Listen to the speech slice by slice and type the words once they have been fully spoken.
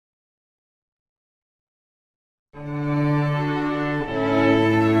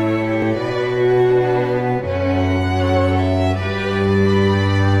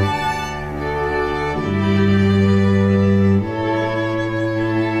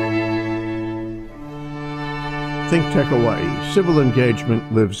ThinkTech Hawaii. Civil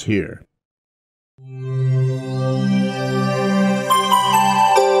engagement lives here.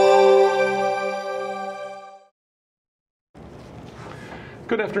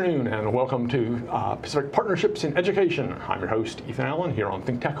 Good afternoon and welcome to Pacific Partnerships in Education. I'm your host, Ethan Allen, here on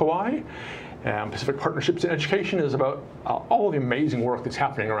ThinkTech Hawaii. Pacific Partnerships in Education is about all of the amazing work that's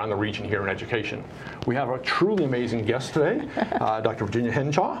happening around the region here in education. We have a truly amazing guest today, Dr. Virginia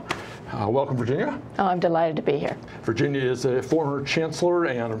Hinshaw. Welcome, Virginia. Oh, I'm delighted to be here. Virginia is a former chancellor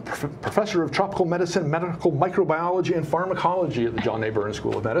and professor of tropical medicine, medical microbiology, and pharmacology at the John A. Burns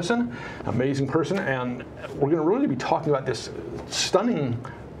School of Medicine. Amazing person, and we're going to really be talking about this stunning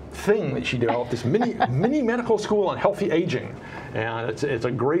thing that she developed, this mini medical school on healthy aging. And it's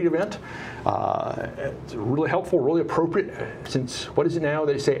a great event. It's really helpful, really appropriate, since, what is it now?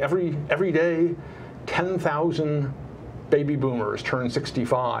 They say every day 10,000 baby boomers turn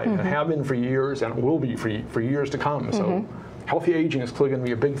 65 and have been for years and will be for years to come. So healthy aging is clearly going to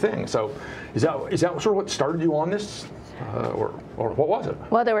be a big thing. So is that sort of what started you on this? Or what was it?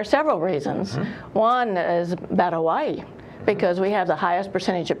 Well, there were several reasons. One is about Hawaii, because we have the highest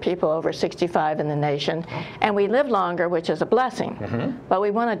percentage of people over 65 in the nation, and we live longer, which is a blessing, but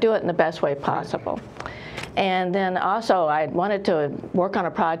we want to do it in the best way possible. And then also I wanted to work on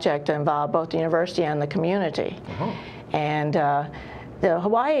a project that involved both the university and the community. And the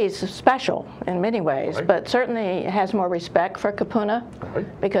Hawaii is special in many ways, but certainly has more respect for Kupuna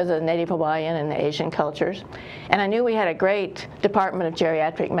because of the Native Hawaiian and the Asian cultures. And I knew we had a great Department of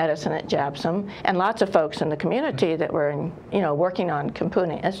Geriatric Medicine at JAPSOM and lots of folks in the community that were working on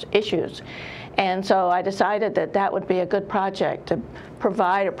Kupuna issues. And so I decided that that would be a good project to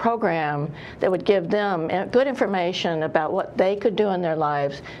provide a program that would give them good information about what they could do in their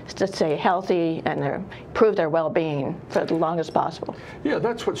lives to stay healthy and improve their well-being for the longest possible. Yeah,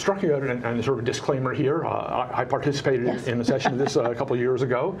 that's what struck me out, and sort of a disclaimer here. I participated in a session of this a couple of years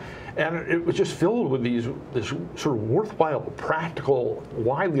ago, and it was just filled with this sort of worthwhile, practical,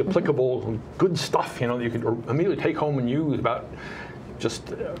 widely applicable, good stuff, that you could immediately take home and use about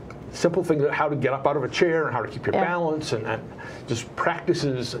just simple things, how to get up out of a chair and how to keep your balance, and just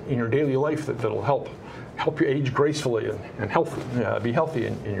practices in your daily life that'll help you age gracefully and be healthy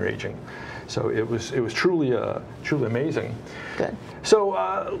in your aging. So it was truly amazing. Good.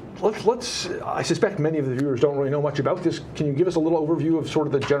 So let's. I suspect many of the viewers don't really know much about this. Can you give us a little overview of sort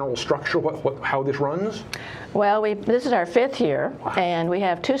of the general structure, how this runs? Well, this is our 5th year, and we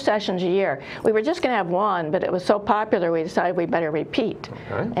have 2 sessions a year. We were just going to have one, but it was so popular we decided we better repeat.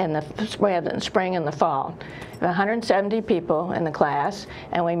 And we have it in the spring and the fall. We have 170 people in the class,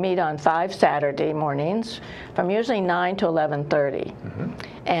 and we meet on 5 Saturday mornings from usually 9 to 11:30.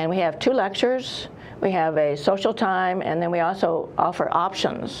 And we have 2 lectures. We have a social time, and then we also offer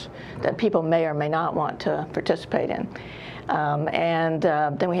options that people may or may not want to participate in.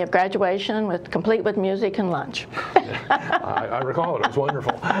 Then we have graduation complete with music and lunch. I recall it. It was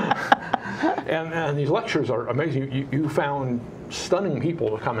wonderful. And these lectures are amazing. You found stunning people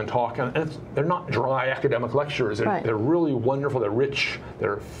to come and talk, and they're not dry academic lectures. They're really wonderful. They're rich.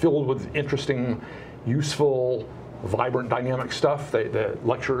 They're filled with interesting, useful, vibrant, dynamic stuff. The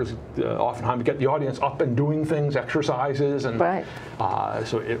lecturers oftentimes get the audience up and doing things, exercises, and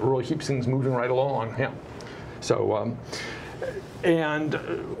so it really keeps things moving right along. Yeah. So, and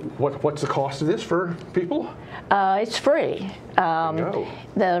what's the cost of this for people? It's free.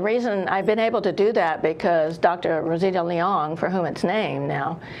 The reason I've been able to do that because Dr. Rosita Leong, for whom it's named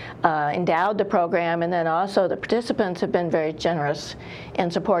now, endowed the program, and then also the participants have been very generous in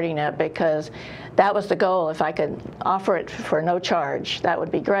supporting it, because that was the goal. If I could offer it for no charge, that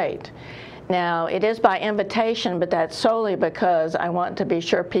would be great. Now, it is by invitation, but that's solely because I want to be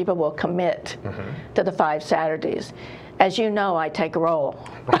sure people will commit to the 5 Saturdays. As you know, I take a roll.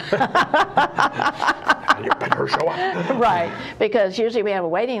 You better show up. Right, because usually we have a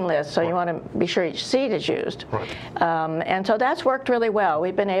waiting list, so you want to be sure each seat is used. And so that's worked really well.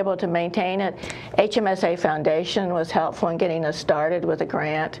 We've been able to maintain it. HMSA Foundation was helpful in getting us started with a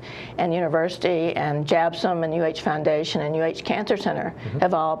grant, and university and JAPSOM and UH Foundation and UH Cancer Center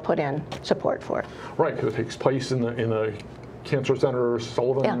have all put in support for it. Right, because it takes place in the Cancer Center,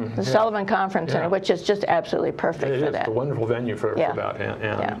 Sullivan. The Sullivan Conference Center, which is just absolutely perfect for that. It's a wonderful venue for that,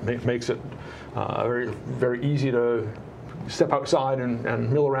 and makes it very, very easy to step outside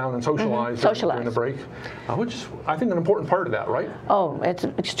and mill around and socialize during the break, which is, I think, an important part of that, right? Oh, it's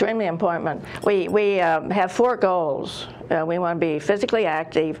extremely important. We have 4 goals. We want to be physically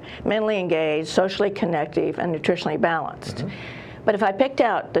active, mentally engaged, socially connective, and nutritionally balanced. But if I picked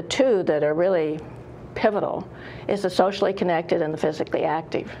out the 2 that are really pivotal is the socially connected and the physically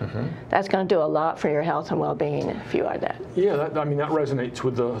active. That's going to do a lot for your health and well-being if you are that. Yeah, I mean, that resonates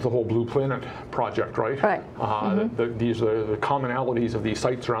with the whole Blue Planet project, right? Right. These are the commonalities of these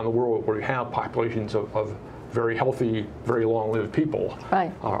sites around the world where you have populations of very healthy, very long-lived people. Right.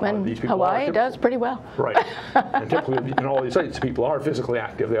 When these people Hawaii does pretty well. Right. And typically in all these sites, people are physically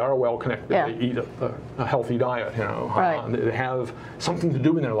active. They are well connected. Yeah. They eat a healthy diet. You know. Right. They have something to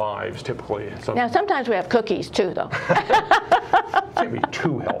do in their lives typically. So Now sometimes we have cookies too, though. can't be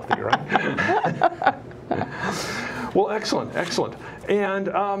too healthy, right? Well, excellent, excellent. And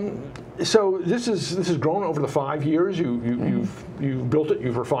so this has grown over the 5 years. You've built it.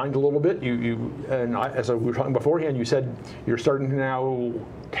 You've refined a little bit. As we were talking beforehand, you said you're starting to now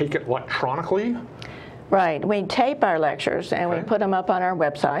take it electronically. Right. We tape our lectures and we put them up on our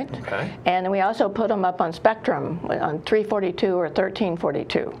website. Okay. And we also put them up on Spectrum on 342 or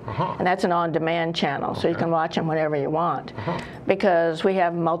 1342. And that's an on-demand channel, so you can watch them whenever you want. Because we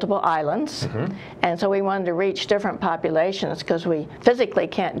have multiple islands, and so we wanted to reach different populations because we physically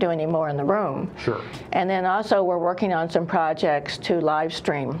can't do any more in the room. Sure. And then also we're working on some projects to live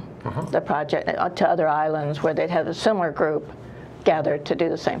stream the project to other islands where they'd have a similar group gathered to do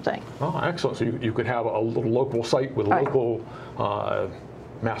the same thing. Oh, excellent. So you could have a little local site with local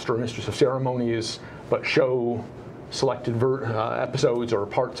master or mistress of ceremonies, but show selected episodes or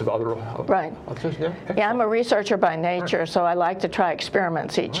parts of other. Right. Yeah, I'm a researcher by nature, so I like to try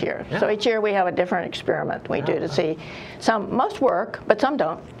experiments each year. So each year we have a different experiment we do to see. Most work, but some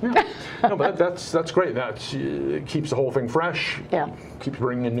don't. No, but that's great. It keeps the whole thing fresh. Yeah. Keeps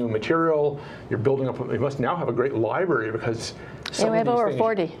bringing in new material. You're building up. You must now have a great library because we have over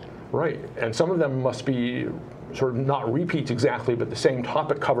 40. Right, and some of them must be sort of not repeats exactly, but the same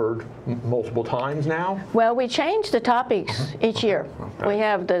topic covered multiple times now? Well, we change the topics each year. Okay. We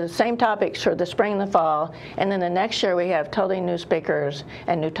have the same topics for the spring and the fall, and then the next year we have totally new speakers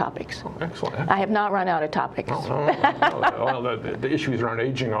and new topics. Oh, excellent. I have not run out of topics. No. Well, the issues around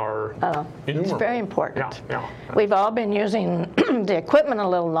aging are innumerable. It's very important. Yeah. We've all been using the equipment a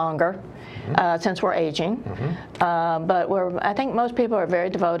little longer since we're aging, but I think most people are very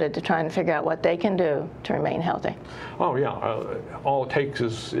devoted to trying to figure out what they can do to remain healthy. Oh yeah, all it takes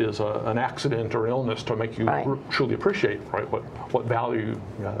is an accident or illness to make you truly appreciate what value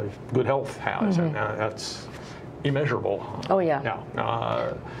good health has, and that's immeasurable. Oh yeah.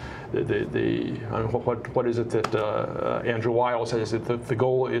 Yeah. What is it that Andrew Weil says that the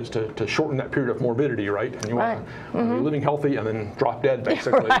goal is to shorten that period of morbidity, right? And you want to be living healthy and then drop dead,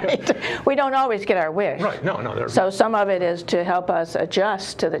 basically. Right. We don't always get our wish. Right. No. So some of it is to help us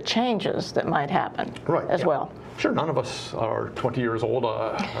adjust to the changes that might happen as well. Sure. None of us are 20 years old.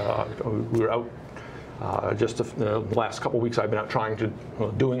 We were out. Just the last couple of weeks, I've been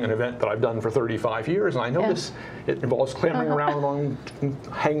out doing an event that I've done for 35 years, and I notice it involves clambering around on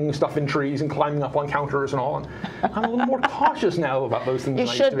hanging stuff in trees and climbing up on counters and all. And I'm a little more cautious now about those things. You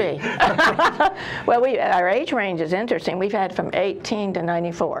should be. Well, our age range is interesting. We've had from 18 to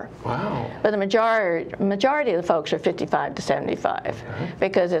 94. Wow. But the majority of the folks are 55 to 75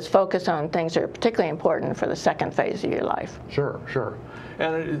 because it's focused on things that are particularly important for the second phase of your life. Sure.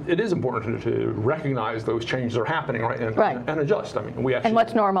 And it is important to recognize those changes are happening, right? And adjust. I mean, we actually. And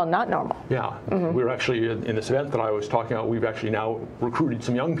what's normal, not normal. Yeah. We were actually in this event that I was talking about. We've actually now recruited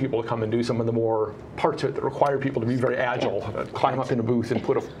some young people to come and do some of the more parts of it that require people to be very agile, climb up in a booth and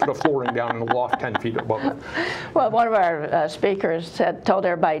put a flooring down in a loft 10 feet above it. Well, one of our speakers told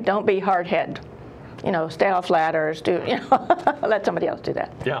everybody, don't be hard-headed. Stay off ladders. Let somebody else do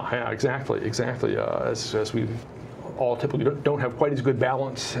that. Yeah, exactly. As we all typically don't have quite as good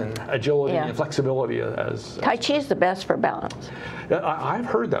balance and agility and flexibility as Tai Chi is the best for balance. I've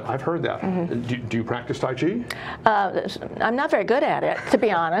heard that. Do you practice Tai Chi? I'm not very good at it, to be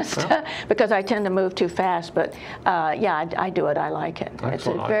honest, because I tend to move too fast. But I do it. I like it.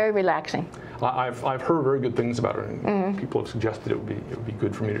 Excellent. It's very relaxing. I've heard very good things about it, and people have suggested it would be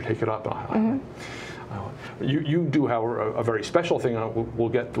good for me to take it up. You do have a very special thing. We'll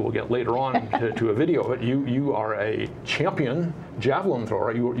get later on to a video. But you are a champion javelin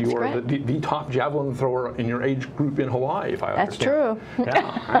thrower. You are the top javelin thrower in your age group in Hawaii, if I understand. That's true.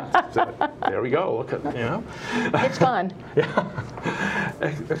 Yeah. There we go. Look at It's fun. Yeah.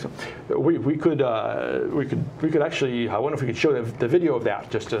 We could actually. I wonder if we could show the video of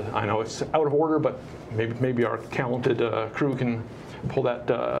that. I know it's out of order, but maybe our talented crew can pull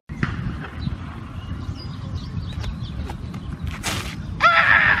that.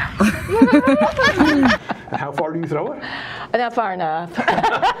 How far do you throw it? Not far enough.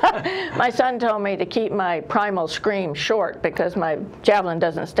 My son told me to keep my primal scream short because my javelin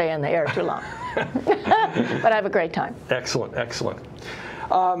doesn't stay in the air too long. But I have a great time. Excellent, excellent.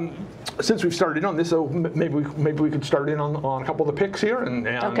 Since we've started in on this, so maybe we could start in on a couple of the picks here, and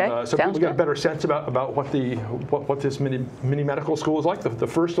okay. So people get a better sense about what this mini medical school is like. The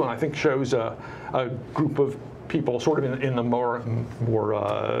first one I think shows a group of people sort of in the more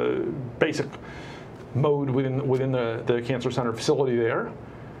basic mode within the cancer center facility there.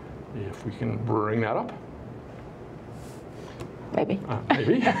 If we can bring that up. Maybe.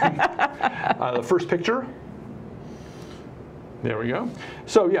 Maybe. The first picture. There we go.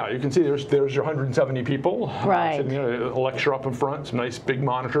 So yeah, you can see there's your 170 people. Right. Sitting there, a lecture up in front, some nice big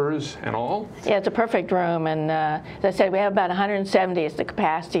monitors and all. Yeah, it's a perfect room, and as I said, we have about 170 is the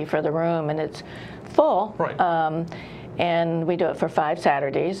capacity for the room, and it's full. Right. And we do it for 5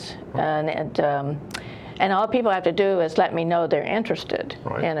 Saturdays, and all people have to do is let me know they're interested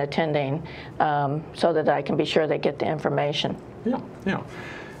in attending, so that I can be sure they get the information. Yeah, yeah.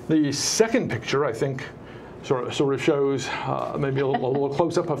 The second picture, I think, sort of shows maybe a little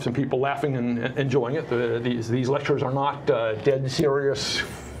close-up of some people laughing and enjoying it. These lectures are not dead serious,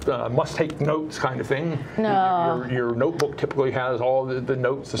 must-take notes kind of thing. No. Your notebook typically has all the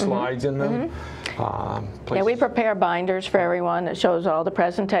notes, the slides in them. Yeah, we prepare binders for everyone that shows all the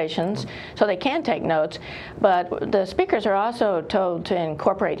presentations, so they can take notes. But the speakers are also told to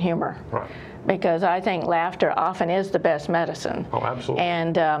incorporate humor. Right. Because I think laughter often is the best medicine. Oh, absolutely.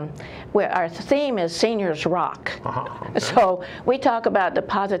 And our theme is Seniors Rock. Okay. So we talk about the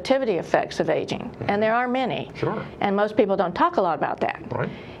positivity effects of aging, and there are many. Sure. And most people don't talk a lot about that. Right.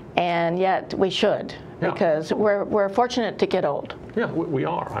 And yet we should, because we're fortunate to get old. Yeah, we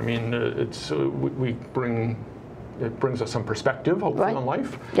are. I mean, it brings us some perspective, hopefully, on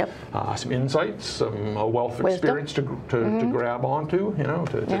life. Yep. Some insights, some wealth of Wisdom. experience to grab onto,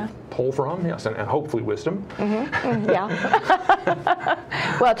 to pull from, yes, and hopefully wisdom. Yeah.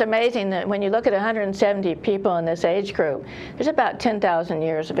 Well, it's amazing that when you look at 170 people in this age group, there's about 10,000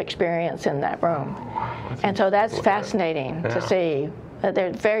 years of experience in that room. And so that's fascinating to see.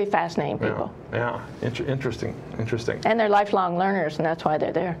 They're very fascinating people. Yeah, interesting. And they're lifelong learners, and that's why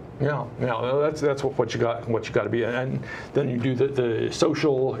they're there. Yeah, that's what you got to be, and then you do the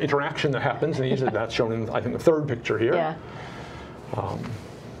social interaction that happens, and usually that's shown in, I think, the third picture here. Yeah.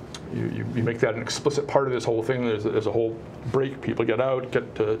 You make that an explicit part of this whole thing. There's a whole break. People get out,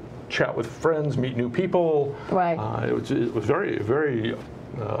 get to chat with friends, meet new people. Right. It was very, very,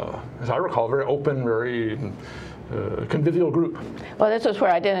 as I recall, very open, very convivial group. Well, this is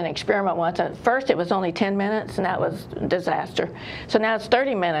where I did an experiment once. At first it was only 10 minutes, and that was a disaster. So now it's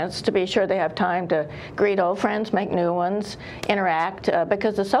 30 minutes to be sure they have time to greet old friends, make new ones, interact,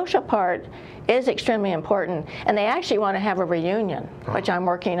 because the social part is extremely important. And they actually want to have a reunion, which I'm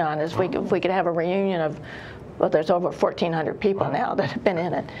working on, if we could have a reunion of, well, there's over 1,400 people now that have been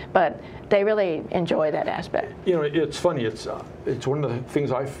in it, but they really enjoy that aspect. It's funny. It's one of the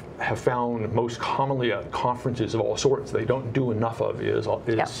things I have found most commonly at conferences of all sorts they don't do enough of is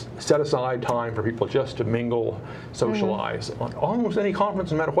set aside time for people just to mingle, socialize. On almost any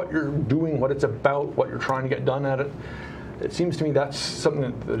conference, no matter what you're doing, what it's about, what you're trying to get done at it. It seems to me that's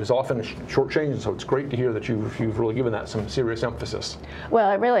something that is often shortchanged, so it's great to hear that you've really given that some serious emphasis.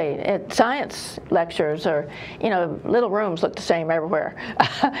 Well, science lectures are, little rooms look the same everywhere.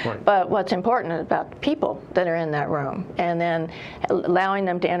 Right. But what's important is about the people that are in that room, and then allowing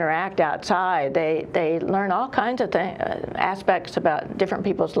them to interact outside. They learn all kinds of aspects about different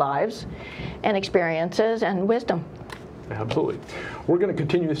people's lives and experiences and wisdom. Absolutely. We're going to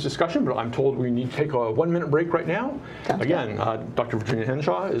continue this discussion, but I'm told we need to take a 1-minute break right now. Again, Dr. Virginia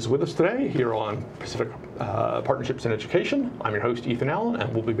Hinshaw is with us today here on Pacific Partnerships in Education. I'm your host, Ethan Allen,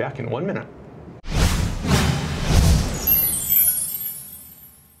 and we'll be back in 1 minute.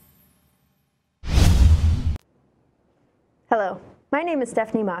 Hello, my name is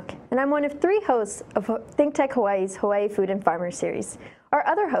Stephanie Mock, and I'm one of 3 hosts of ThinkTech Hawaii's Hawaii Food and Farmers Series. Our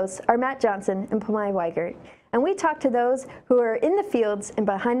other hosts are Matt Johnson and Pamai Weigert, and we talk to those who are in the fields and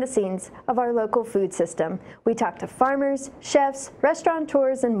behind the scenes of our local food system. We talk to farmers, chefs,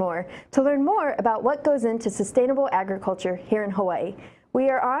 restaurateurs, and more to learn more about what goes into sustainable agriculture here in Hawaii. We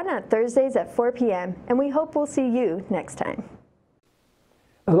are on Thursdays at 4 p.m., and we hope we'll see you next time.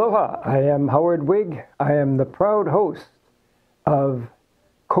 Aloha, I am Howard Wigg. I am the proud host of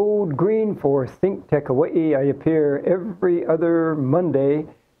Code Green for ThinkTech Hawaii. I appear every other Monday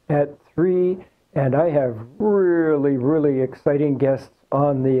at 3, and I have really, really exciting guests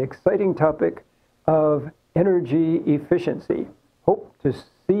on the exciting topic of energy efficiency. Hope to see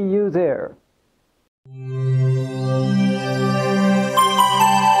you there.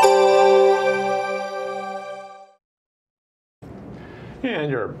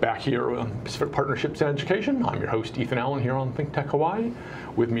 We're back here on Pacific Partnerships in Education. I'm your host, Ethan Allen, here on ThinkTech Hawaii.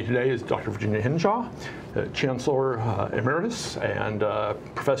 With me today is Dr. Virginia Hinshaw, Chancellor Emeritus and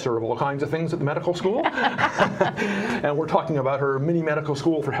Professor of all kinds of things at the medical school. And we're talking about her mini medical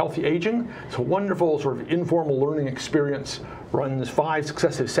school for healthy aging. It's a wonderful sort of informal learning experience, runs 5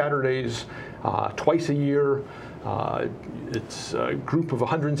 successive Saturdays, twice a year. It's a group of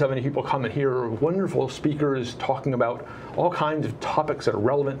 170 people come and hear wonderful speakers talking about all kinds of topics that are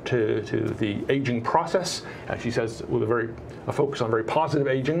relevant to the aging process. As she says, with a focus on very positive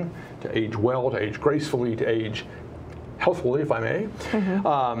aging, to age well, to age gracefully, to age healthfully, if I may.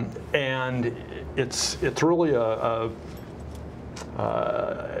 And it's really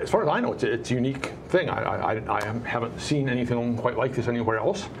as far as I know, it's a unique thing. I haven't seen anything quite like this anywhere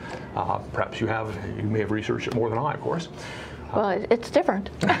else. Perhaps you may have researched it more than I, of course. Well, it's different,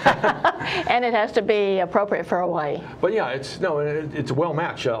 and it has to be appropriate for Hawaii. But yeah, it's well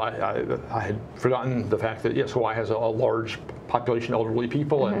matched. I had forgotten the fact that yes, Hawaii has a large population of elderly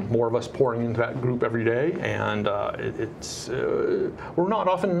people, and more of us pouring into that group every day. And we're not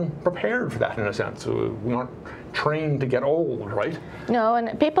often prepared for that in a sense. We aren't trained to get old, right? No,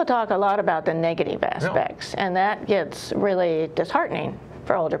 and people talk a lot about the negative aspects, and that gets really disheartening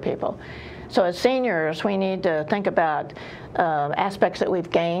for older people. So as seniors, we need to think about aspects that we've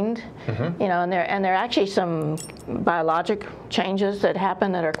gained, you know, and there are actually some biologic changes that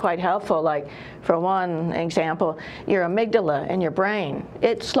happen that are quite helpful. Like, for one example, your amygdala in your brain,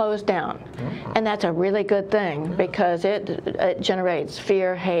 it slows down, and that's a really good thing because it generates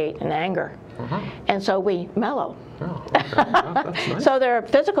fear, hate, and anger, and so we mellow. Oh, okay. That's nice. So there are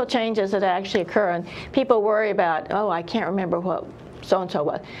physical changes that actually occur, and people worry about, oh, I can't remember what so-and-so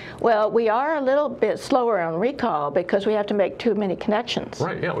was. Well, we are a little bit slower on recall because we have to make too many connections.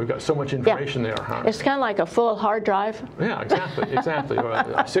 Right, yeah, we've got so much information there. Huh? It's kind of like a full hard drive. Yeah, exactly. A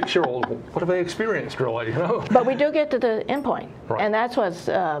 6-year-old, what have they experienced, really? You know? But we do get to the endpoint, right. And that's what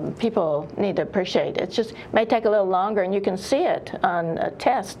people need to appreciate. It just may take a little longer, and you can see it on a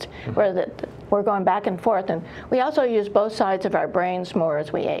test where we're going back and forth. And we also use both sides of our brains more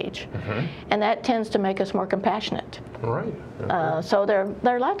as we age, and that tends to make us more compassionate. Right. So there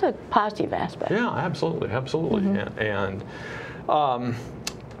are lots of positive aspects. Yeah, absolutely. And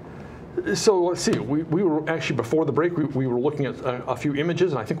so let's see. We were actually, before the break, we were looking at a few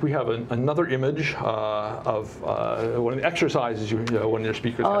images, and I think we have another image of one of the exercises one of your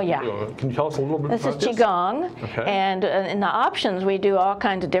speakers. Oh, yeah. Can you tell us a little bit about this? This is Qigong, okay. And in the options, we do all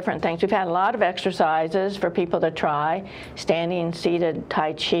kinds of different things. We've had a lot of exercises for people to try, standing, seated,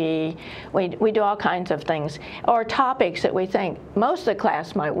 Tai Chi. We do all kinds of things, or topics that we think most of the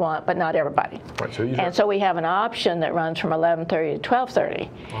class might want, but not everybody. Right, so we have an option that runs from 11:30 to 12:30.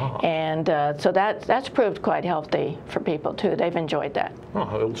 And so that's proved quite healthy for people too. They've enjoyed that.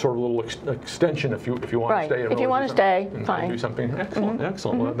 Oh, sort of a little extension if you want to stay. If you want to stay, fine. Do something excellent.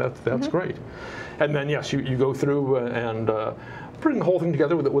 Well, that's great. And then yes, you go through and putting the whole thing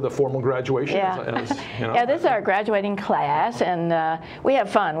together with a formal graduation. Yeah. You know. Yeah, this is our graduating class, and we have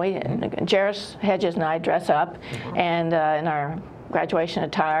fun. Jairus Hedges and I dress up, and in our graduation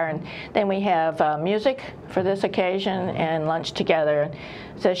attire, and then we have music for this occasion and lunch together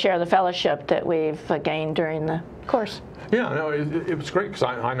to share the fellowship that we've gained during the course. Yeah, no, it was great because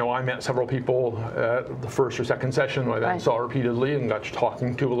I know I met several people at the first or second session who I then saw repeatedly and got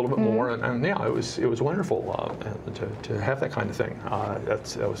talking to a little bit more, and yeah, it was wonderful to have that kind of thing.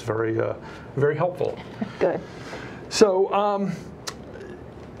 That was very very helpful. Good. So.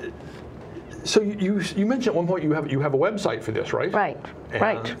 So you mentioned at one point you have a website for this, right? Right.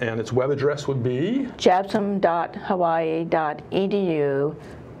 And its web address would be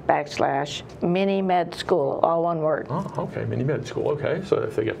jabsom.hawaii.edu/mini-med-school, all one word. Oh, okay, mini-med school. Okay, so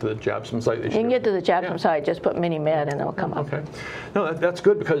if they get to the Jabsom site, they should. You can get to the Jabsom site, just put mini-med and it'll come up. Okay, no, that's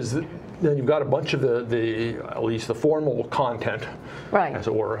good because then you've got a bunch of the at least the formal content, as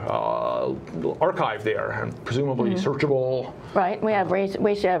it were, archived there and presumably searchable. Right. We have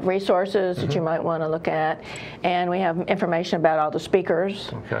resources that you might want to look at, and we have information about all the speakers.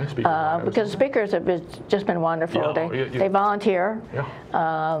 Okay. Because the speakers have just been wonderful. Yeah, they volunteer. Yeah.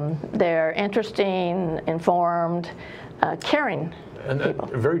 They're interesting, informed, caring. And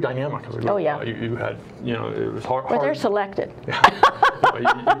very dynamic. Oh yeah. You had, it was hard. Well, they're selected.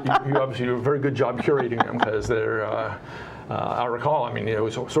 You obviously do a very good job curating them because they're I recall, I mean, it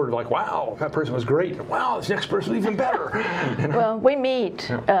was sort of like, wow, that person was great. Wow, this next person was even better. You know? Well, we meet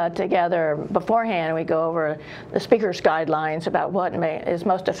together beforehand. We go over the speaker's guidelines about what is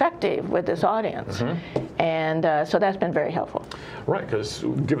most effective with this audience. And so that's been very helpful. Right, because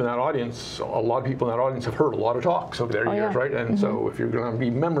given that audience, a lot of people in that audience have heard a lot of talks over their years, right? And so if you're going to be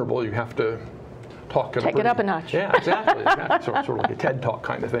memorable, you have to talk. Take it up a notch. Yeah, exactly. Sort of like a TED Talk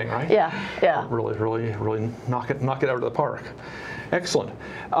kind of thing, right? Yeah. Really knock it out of the park. Excellent.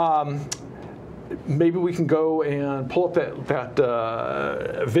 Maybe we can go and pull up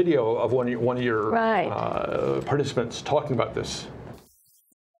that video of one of your participants talking about this.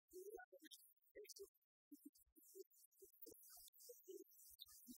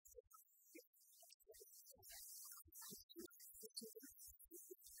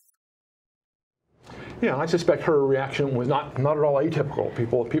 Yeah, I suspect her reaction was not at all atypical.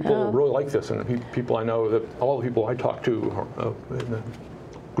 People really like this, and people I know, that all the people I talked to in the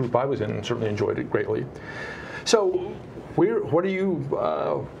group I was in certainly enjoyed it greatly. So, what are you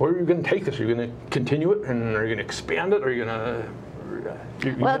going to take this? Are you going to continue it, and are you going to expand it? Are you going to?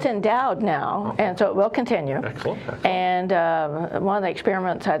 Well, it's endowed now, and so it will continue. Excellent. And one of the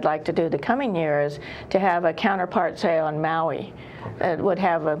experiments I'd like to do the coming year is to have a counterpart, say, on Maui. It would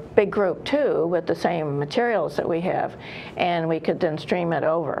have a big group too with the same materials that we have, and we could then stream it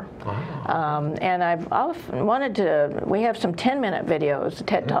over. And I've often wanted to, we have some 10-minute videos,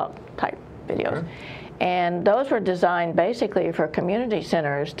 TED Talk type videos. And those were designed basically for community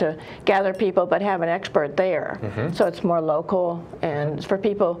centers to gather people but have an expert there. So it's more local, and it's for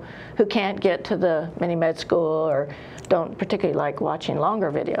people who can't get to the mini med school or don't particularly like watching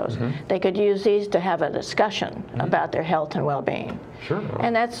longer videos. They could use these to have a discussion about their health and well-being. Sure.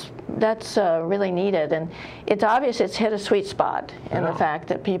 And that's really needed, and it's obvious it's hit a sweet spot in the fact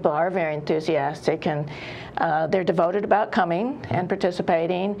that people are very enthusiastic, and they're devoted about coming and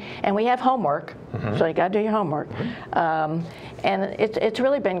participating, and we have homework, so you got to do your homework. And it's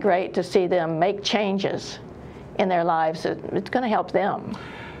really been great to see them make changes in their lives. It's going to help them.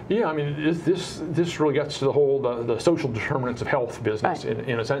 Yeah, I mean, this really gets to the whole the social determinants of health business. Right.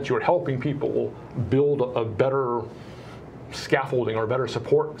 In a sense, you're helping people build a better scaffolding or a better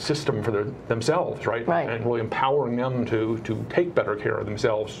support system for themselves, right? And really empowering them to take better care of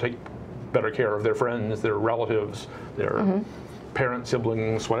themselves, take better care of their friends, their relatives, their parents,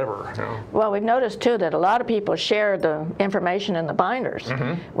 siblings, whatever. You know? Well, we've noticed too that a lot of people share the information in the binders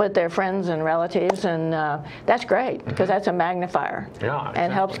with their friends and relatives, and that's great because that's a magnifier. Yeah, exactly.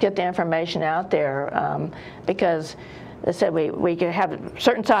 And helps get the information out there because they said we could have a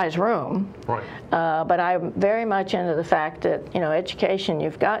certain size room, but I'm very much into the fact that education,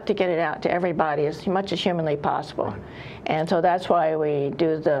 you've got to get it out to everybody as much as humanly possible, and so that's why we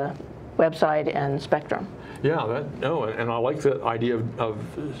do the website and Spectrum. Yeah, and I like the idea of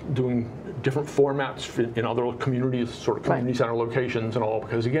doing different formats in other communities, sort of community center locations and all,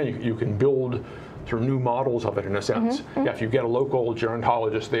 because again, you can build sort of new models of it in a sense. Yeah, if you get a local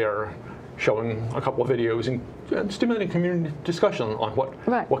gerontologist there showing a couple of videos and stimulating community discussion on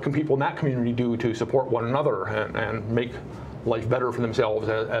what can people in that community do to support one another and make life better for themselves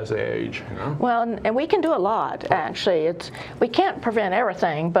as they age. Well, and we can do a lot, actually. We can't prevent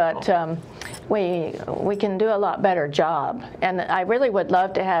everything, but we can do a lot better job. And I really would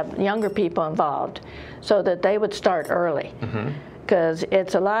love to have younger people involved so that they would start early, because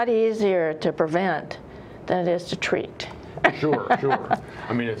it's a lot easier to prevent than it is to treat. Sure.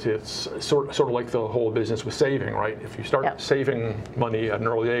 I mean, it's sort of like the whole business with saving, right? If you start saving money at an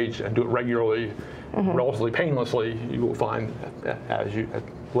early age and do it regularly, relatively painlessly, you will find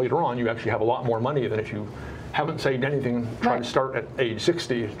later on you actually have a lot more money than if you haven't saved anything, try to start at age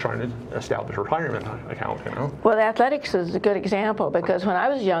 60, trying to establish a retirement account. Well, athletics is a good example, because when I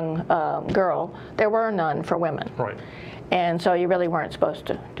was a young girl, there were none for women. And so you really weren't supposed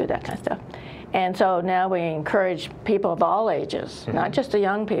to do that kind of stuff. And so now we encourage people of all ages, not just the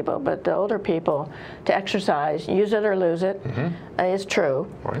young people, but the older people, to exercise. Use it or lose it. It's true.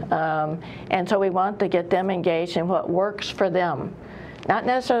 And so we want to get them engaged in what works for them. Not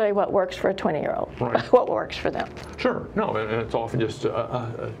necessarily what works for a 20-year-old, but what works for them. Sure. No, and it's often just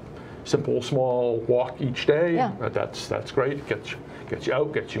a simple, small walk each day. That's great. It gets you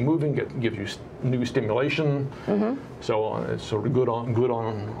out, gets you moving, gives you new stimulation. So it's sort of good on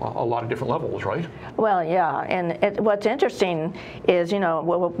a lot of different levels, right? Well, yeah. And what's interesting is, in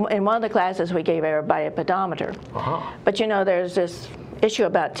one of the classes we gave everybody a pedometer. But there's this issue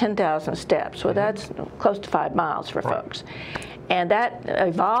about 10,000 steps. Well, that's close to 5 miles for folks. And that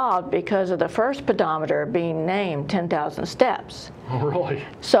evolved because of the first pedometer being named 10,000 steps. Oh, really?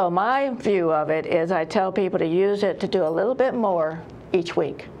 So my view of it is I tell people to use it to do a little bit more each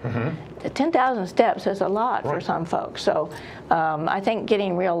week. 10,000 steps is a lot for some folks. So I think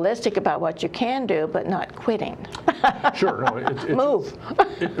getting realistic about what you can do, but not quitting. Sure, no, Move.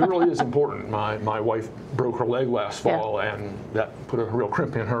 It really is important. My wife broke her leg last fall, and that put a real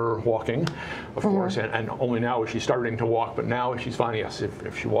crimp in her walking, of course, and only now is she starting to walk, but now she's finding, yes,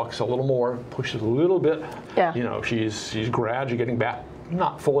 if she walks a little more, pushes a little bit, you know, she's gradually getting back,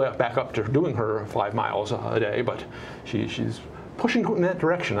 not fully back up to doing her 5 miles a day, but she's pushing in that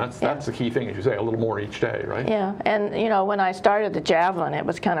direction. That's the key thing, as you say, a little more each day, right? Yeah, and you know, when I started the javelin, it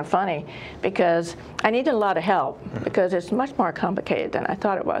was kind of funny because I needed a lot of help because it's much more complicated than I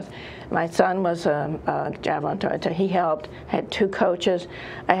thought it was. My son was a javelin thrower, so he helped. I had 2 coaches.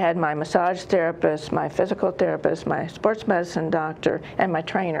 I had my massage therapist, my physical therapist, my sports medicine doctor, and my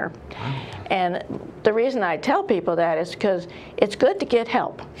trainer. And the reason I tell people that is because it's good to get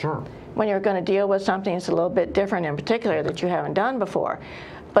help. Sure. When you're going to deal with something that's a little bit different in particular that you haven't done before.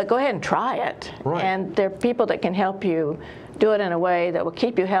 But go ahead and try it. Right. And there are people that can help you do it in a way that will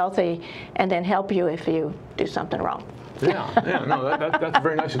keep you healthy and then help you if you do something wrong. Yeah, no, that's a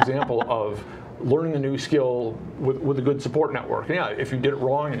very nice example of learning a new skill with a good support network. And yeah, if you did it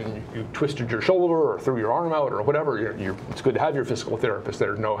wrong and you twisted your shoulder or threw your arm out or whatever, it's good to have your physical therapist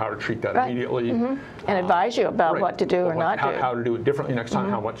there to know how to treat that immediately. And advise you about what to do or not do. How to do it differently next time,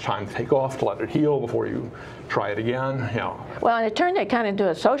 how much time to take off to let it heal before you try it again. Yeah. Well, and it turned it kind of into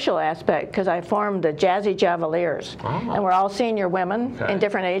a social aspect because I formed the Jazzy Javeliers. And we're all senior women in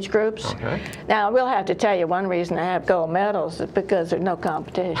different age groups. Now, I will have to tell you, one reason I have gold medals is because there's no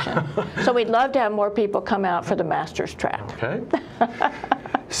competition. So we'd love to have more people come out for the master's track. Okay.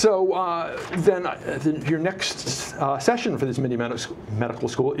 So then your next session for this mini medical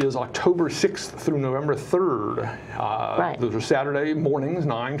school is October 6th through November 3rd. Those are Saturday mornings,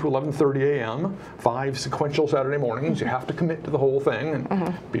 9 to 11:30 a.m., 5 sequential Saturday mornings. You have to commit to the whole thing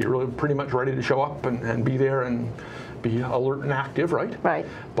and be really pretty much ready to show up and be there and be alert and active, right? Right.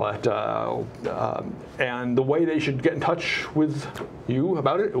 But, and the way they should get in touch with you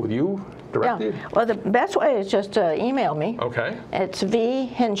about it, with you directly? Yeah. Well, the best way is just to email me. Okay. It's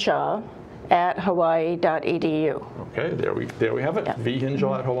vhinshaw@hawaii.edu. Okay, there we have it.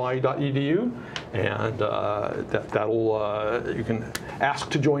 vhinshaw@hawaii.edu, and that'll you can ask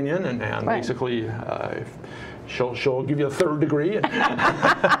to join in, and basically she'll give you a 3rd degree.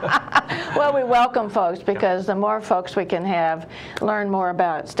 Well, we welcome folks because the more folks we can have learn more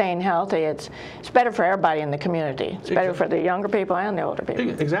about staying healthy, it's better for everybody in the community. It's better for the younger people and the older people.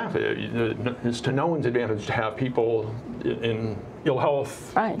 Exactly. It's to no one's advantage to have people in ill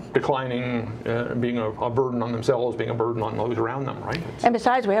health, declining, being a burden on themselves, being a burden on those around them, right? And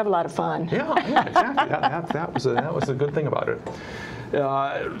besides, we have a lot of fun. Yeah, exactly. that was a good thing about it.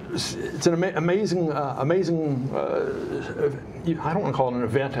 It's an amazing, I don't want to call it an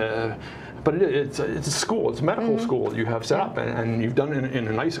event, but it's a school, it's a medical school you have set up, and you've done it in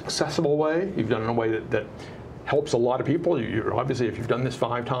a nice, accessible way. You've done it in a way that helps a lot of people. You're obviously, if you've done this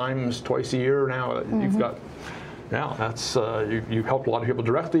 5 times, twice a year now, you've got. Now that's you've helped a lot of people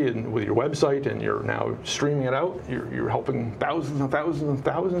directly, and with your website, and you're now streaming it out. You're helping thousands and thousands and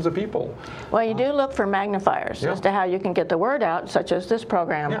thousands of people. Well, you do look for magnifiers as to how you can get the word out, such as this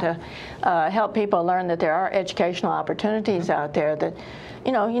program, to help people learn that there are educational opportunities out there that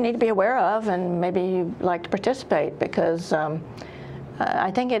you need to be aware of, and maybe you'd like to participate because.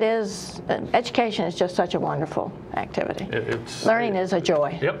 I think it is, education is just such a wonderful activity. Learning is a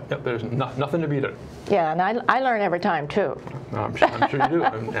joy. Yep, there's nothing to beat it. Yeah, and I learn every time too. I'm sure you do,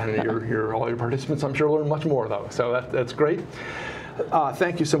 and all your participants, I'm sure, learn much more though, so that's great.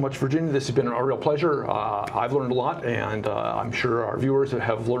 Thank you so much, Virginia. This has been a real pleasure. I've learned a lot, and I'm sure our viewers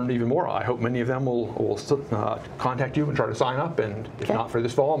have learned even more. I hope many of them will contact you and try to sign up, and if not for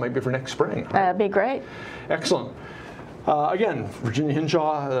this fall, maybe for next spring. That'd be great. Excellent. Again, Virginia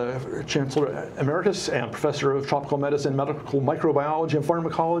Hinshaw, Chancellor Emeritus and Professor of Tropical Medicine, Medical Microbiology and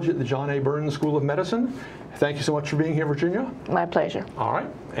Pharmacology at the John A. Burns School of Medicine. Thank you so much for being here, Virginia. My pleasure. All right,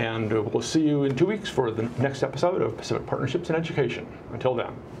 and we'll see you in 2 weeks for the next episode of Pacific Partnerships in Education. Until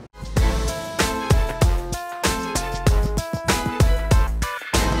then.